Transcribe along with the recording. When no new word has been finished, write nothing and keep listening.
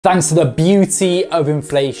Thanks to the beauty of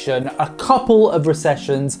inflation, a couple of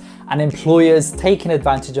recessions, and employers taking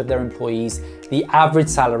advantage of their employees, the average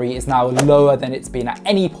salary is now lower than it's been at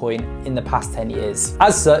any point in the past 10 years.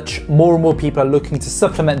 As such, more and more people are looking to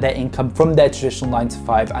supplement their income from their traditional 9 to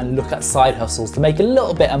 5 and look at side hustles to make a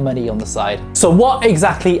little bit of money on the side. So what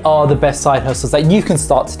exactly are the best side hustles that you can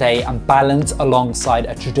start today and balance alongside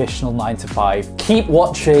a traditional 9 to 5? Keep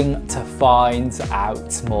watching to find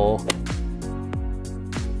out more.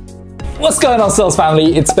 What's going on, sales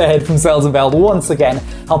family? It's Spearhead from Sales Unveiled once again,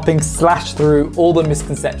 helping slash through all the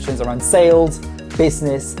misconceptions around sales,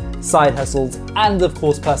 business, side hustles, and of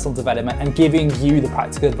course personal development, and giving you the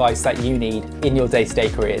practical advice that you need in your day-to-day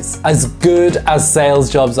careers. As good as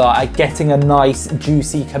sales jobs are at getting a nice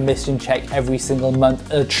juicy commission check every single month,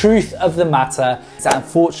 the truth of the matter is that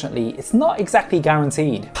unfortunately it's not exactly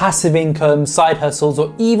guaranteed. Passive income, side hustles,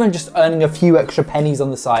 or even just earning a few extra pennies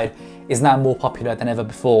on the side is now more popular than ever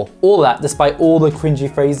before. All that despite all the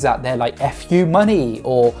cringy phrases out there like F you money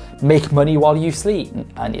or make money while you sleep.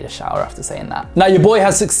 I need a shower after saying that. Now, your boy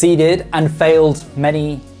has succeeded and failed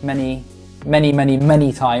many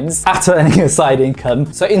times at earning a side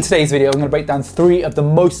income. So in today's video, I'm gonna break down 3 of the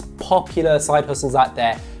most popular side hustles out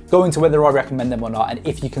there, go into whether I recommend them or not, and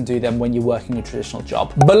if you can do them when you're working a traditional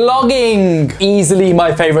job. Blogging! Easily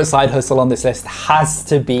my favorite side hustle on this list has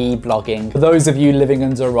to be blogging. For those of you living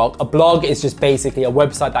under a rock, a blog is just basically a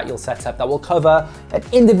website that you'll set up that will cover an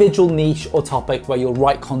individual niche or topic where you'll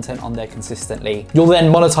write content on there consistently. You'll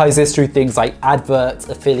then monetize this through things like adverts,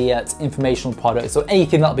 affiliates, informational products, or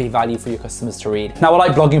anything that'll be value for your customers to read. Now, I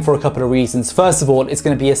like blogging for a couple of reasons. First of all, it's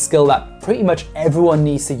gonna be a skill that pretty much everyone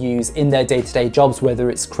needs to use in their day-to-day jobs, whether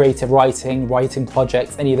it's creative writing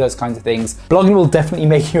projects, any of those kinds of things. Blogging will definitely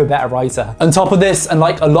make you a better writer. On top of this,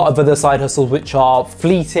 unlike a lot of other side hustles which are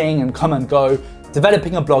fleeting and come and go,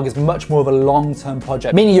 developing a blog is much more of a long-term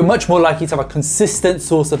project, meaning you're much more likely to have a consistent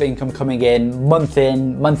source of income coming in, month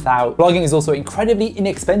out. Blogging is also incredibly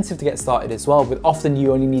inexpensive to get started as well, with often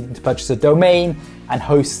you only needing to purchase a domain and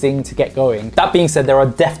hosting to get going. That being said, there are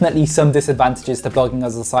definitely some disadvantages to blogging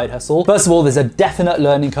as a side hustle. First of all, there's a definite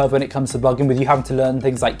learning curve when it comes to blogging, with you having to learn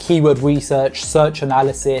things like keyword research, search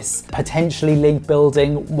analysis, potentially link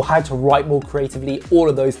building, how to write more creatively, all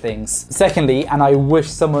of those things. Secondly, and I wish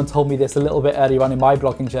someone told me this a little bit earlier on in my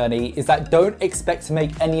blogging journey, is that don't expect to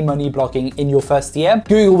make any money blogging in your first year.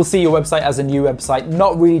 Google will see your website as a new website,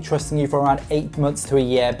 not really trusting you for around 8 months to a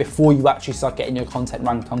year before you actually start getting your content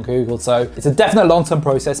ranked on Google. So it's a definite long-term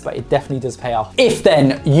process, but it definitely does pay off. If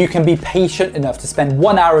then you can be patient enough to spend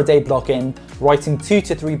 1 hour a day blogging, writing 2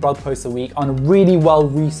 to 3 blog posts a week on really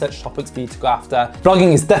well-researched topics for you to go after,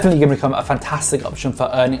 blogging is definitely going to become a fantastic option for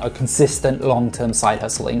earning a consistent long-term side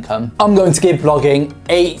hustle income. I'm going to give blogging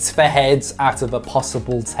 8 for heads out of a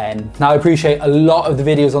possible 10. Now, I appreciate a lot of the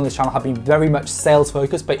videos on this channel have been very much sales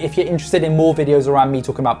focused, but if you're interested in more videos around me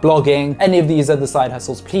talking about blogging, any of these other side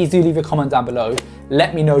hustles, please do leave a comment down below.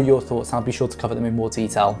 Let me know your thoughts and I'll be sure to cover them in more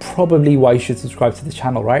detail. Probably why you should subscribe to the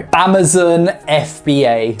channel, right? Amazon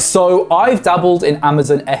FBA. So I've dabbled in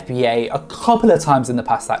Amazon FBA a couple of times in the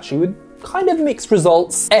past actually, with kind of mixed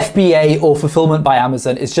results. FBA, or fulfillment by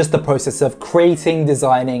Amazon, is just the process of creating,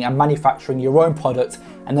 designing, and manufacturing your own product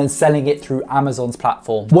and then selling it through Amazon's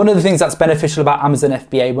platform. One of the things that's beneficial about Amazon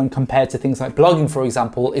FBA when compared to things like blogging, for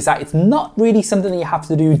example, is that it's not really something that you have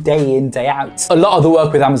to do day in, day out. A lot of the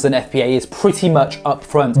work with Amazon FBA is pretty much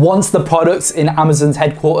upfront. Once the product's in Amazon's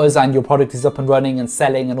headquarters and your product is up and running and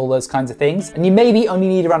selling and all those kinds of things, and you maybe only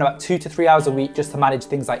need around about 2 to 3 hours a week just to manage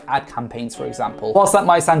things like ad campaigns, for example. Whilst that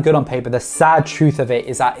might sound good on paper, the sad truth of it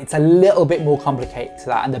is that it's a little bit more complicated to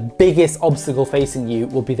that, and the biggest obstacle facing you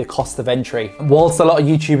will be the cost of entry. Whilst a lot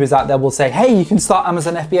of YouTubers out there will say, hey, you can start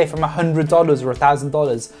Amazon FBA from $100 or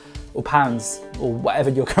 $1,000 or pounds or whatever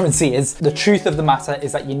your currency is, the truth of the matter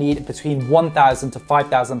is that you need between £1,000 to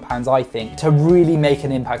 £5,000, I think, to really make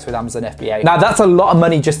an impact with Amazon FBA. Now, that's a lot of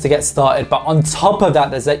money just to get started, but on top of that,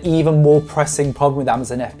 there's an even more pressing problem with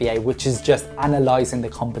Amazon FBA, which is just analyzing the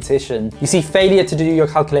competition. You see, failure to do your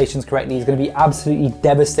calculations correctly is going to be absolutely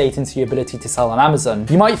devastating to your ability to sell on Amazon.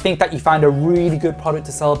 You might think that you found a really good product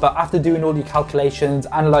to sell, but after doing all your calculations,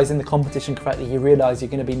 analyzing the competition correctly, you realize you're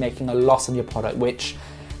going to be making a loss on your product, which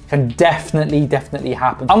can definitely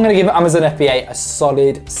happen. I'm gonna give Amazon FBA a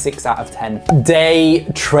solid 6 out of 10. Day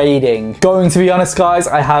trading. Going to be honest, guys,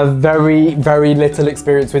 I have very little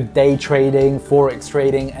experience with day trading, forex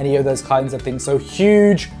trading, any of those kinds of things. So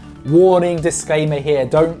huge Warning, disclaimer here,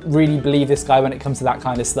 don't really believe this guy when it comes to that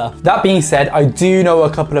kind of stuff. That being said, I do know a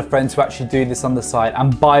couple of friends who actually do this on the side,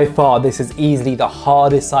 and by far this is easily the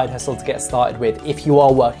hardest side hustle to get started with if you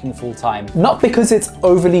are working full time. Not because it's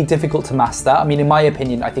overly difficult to master, I mean in my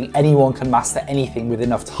opinion I think anyone can master anything with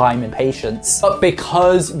enough time and patience, but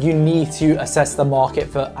because you need to assess the market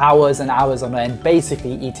for hours and hours on end,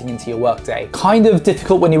 basically eating into your workday. Kind of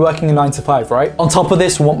difficult when you're working a 9 to 5, right? On top of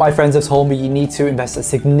this, from what my friends have told me, you need to invest a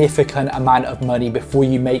significant amount of money before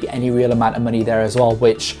you make any real amount of money there as well,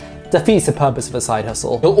 which defeats the purpose of a side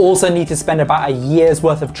hustle. You'll also need to spend about a year's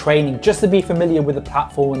worth of training just to be familiar with the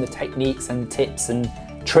platform and the techniques and tips and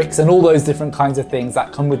tricks and all those different kinds of things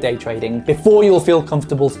that come with day trading before you'll feel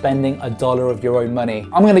comfortable spending $1 of your own money.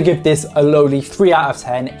 I'm gonna give this a lowly 3 out of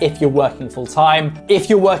 10 if you're working full time.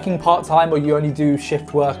 If you're working part time or you only do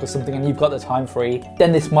shift work or something and you've got the time free,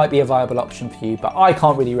 then this might be a viable option for you, but I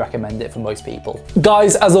can't really recommend it for most people.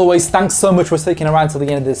 Guys, as always, thanks so much for sticking around till the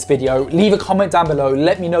end of this video. Leave a comment down below,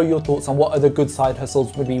 let me know your thoughts on what other good side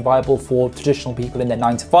hustles would be viable for traditional people in their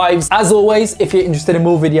 9 to 5s. As always, if you're interested in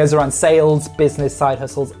more videos around sales, business, side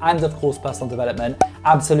hustles, and of course personal development,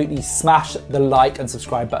 absolutely smash the like and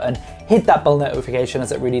subscribe button, hit that bell notification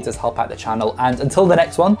as it really does help out the channel, and until the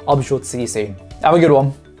next one, I'll be sure to see you soon. Have a good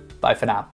one. Bye for now.